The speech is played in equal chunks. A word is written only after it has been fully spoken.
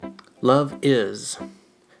Love Is,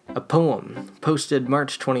 a poem posted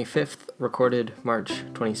March 25th, recorded March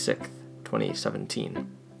 26th, 2017.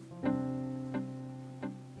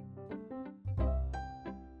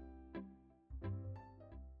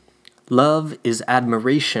 Love is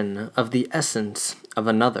admiration of the essence of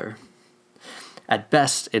another. At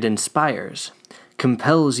best it inspires,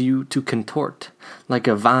 compels you to contort, like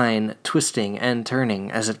a vine twisting and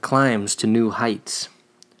turning as it climbs to new heights.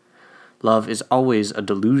 Love is always a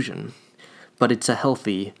delusion, but it's a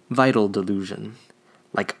healthy, vital delusion,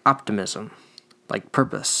 like optimism, like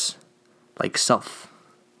purpose, like self.